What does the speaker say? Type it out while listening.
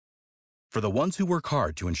For the ones who work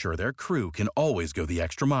hard to ensure their crew can always go the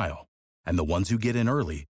extra mile, and the ones who get in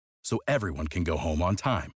early so everyone can go home on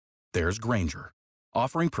time, there's Grainger,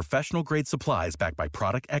 offering professional-grade supplies backed by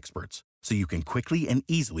product experts so you can quickly and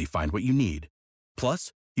easily find what you need.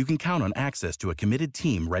 Plus, you can count on access to a committed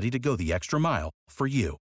team ready to go the extra mile for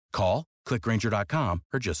you. Call, click Grainger.com,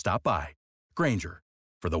 or just stop by. Grainger,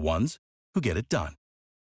 for the ones who get it done.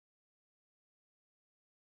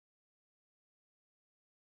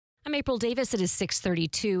 I'm April Davis. It is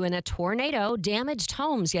 6:32, and a tornado damaged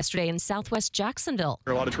homes yesterday in southwest Jacksonville.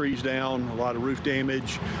 A lot of trees down, a lot of roof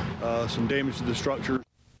damage, some damage to the structure.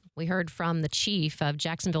 We heard from the chief of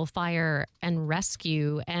Jacksonville Fire and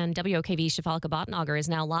Rescue, and WOKV Sheifalika Bhatnagar is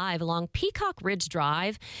now live along Peacock Ridge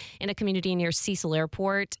Drive in a community near Cecil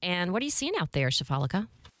Airport. And what are you seeing out there, Sheifalika?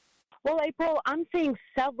 Well, April, I'm seeing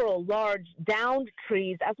several large downed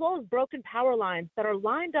trees as well as broken power lines that are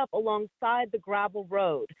lined up alongside the gravel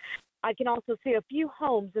road. I can also see a few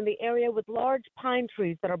homes in the area with large pine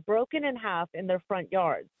trees that are broken in half in their front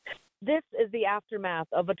yards. This is the aftermath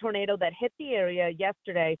of a tornado that hit the area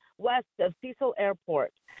yesterday west of Cecil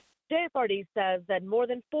Airport. JFRD says that more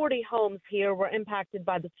than 40 homes here were impacted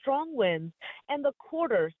by the strong winds and the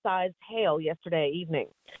quarter-sized hail yesterday evening.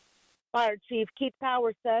 Fire Chief Keith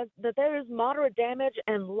Powers says that there is moderate damage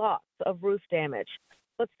and lots of roof damage.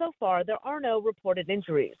 But so far, there are no reported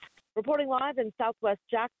injuries. Reporting live in southwest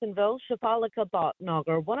Jacksonville, Sheifalika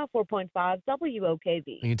Bhatnagar, 104.5 WOKV.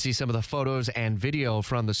 You can see some of the photos and video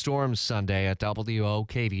from the storm Sunday at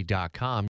WOKV.com.